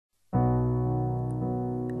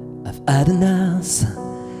had enough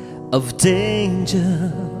of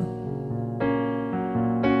danger.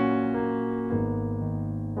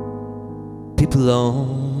 People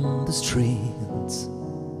on the streets,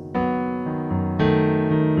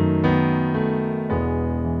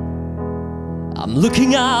 I'm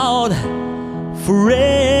looking out for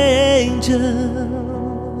angels,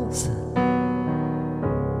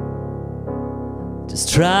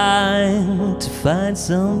 just trying to find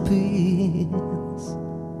some peace.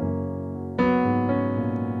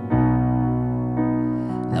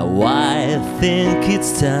 Now I think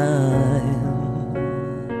it's time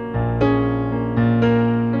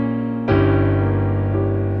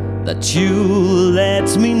that you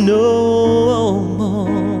let me know more.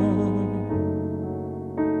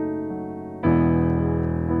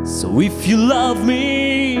 So if you love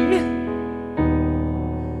me,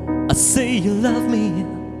 I say you love me.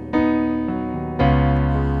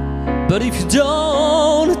 But if you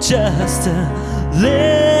don't, just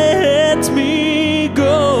let me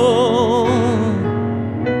go.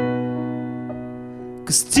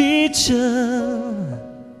 'Cause teacher,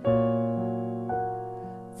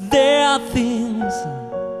 there are things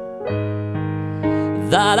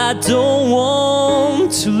that I don't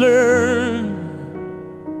want to learn.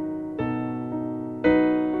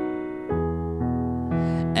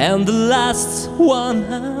 And the last one I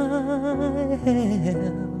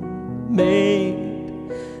had made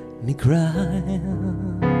me cry.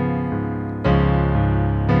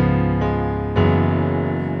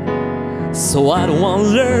 So I don't want to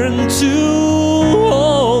learn to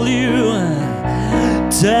hold you,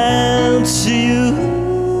 touch you.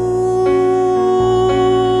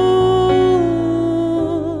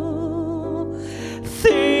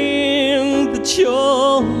 Think that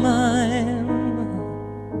you're mine,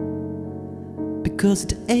 because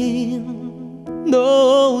it ain't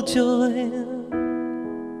no joy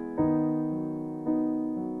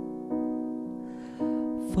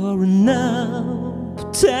for an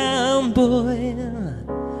uptown boy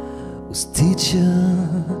whose teacher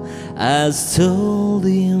has told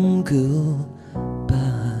him goodbye,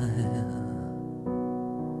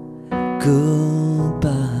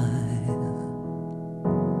 goodbye,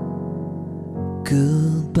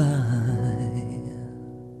 goodbye.